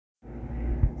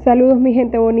Saludos mi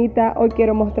gente bonita, hoy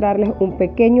quiero mostrarles un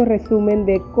pequeño resumen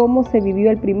de cómo se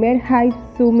vivió el primer Hive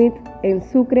Summit en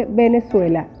Sucre,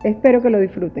 Venezuela. Espero que lo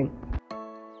disfruten.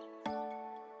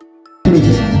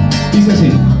 Dice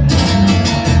así.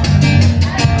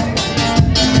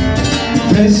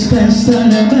 Fresca está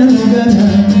la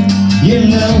madrugada y en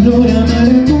la aurora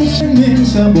maracucha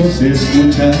inmensa voz se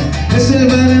escucha. Es el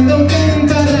barando que en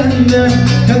parranda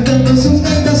cantando sus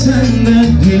cantas anda,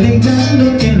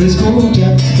 deleitando quien lo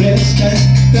escucha. Fresca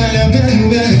está la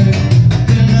madrugada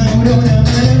y en la aurora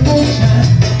maracucha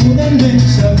una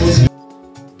inmensa voz.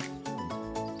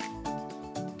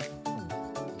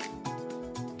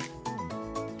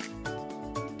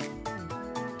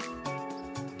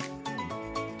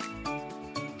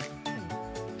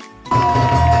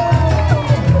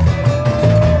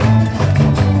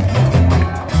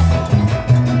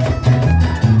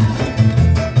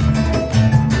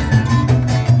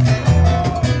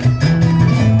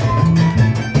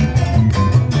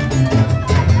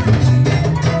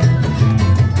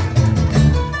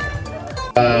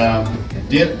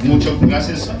 Muchas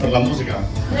gracias por la música.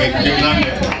 Qué grande.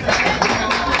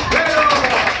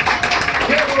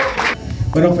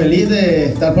 Bueno, feliz de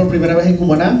estar por primera vez en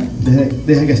Cumaná,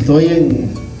 desde que estoy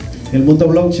en el mundo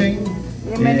blockchain.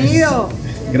 Bienvenido.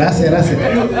 Gracias.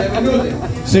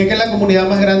 Sé que es la comunidad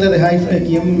más grande de Hive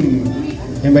aquí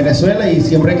en Venezuela y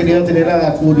siempre he querido tener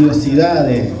la curiosidad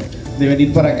de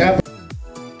venir para acá.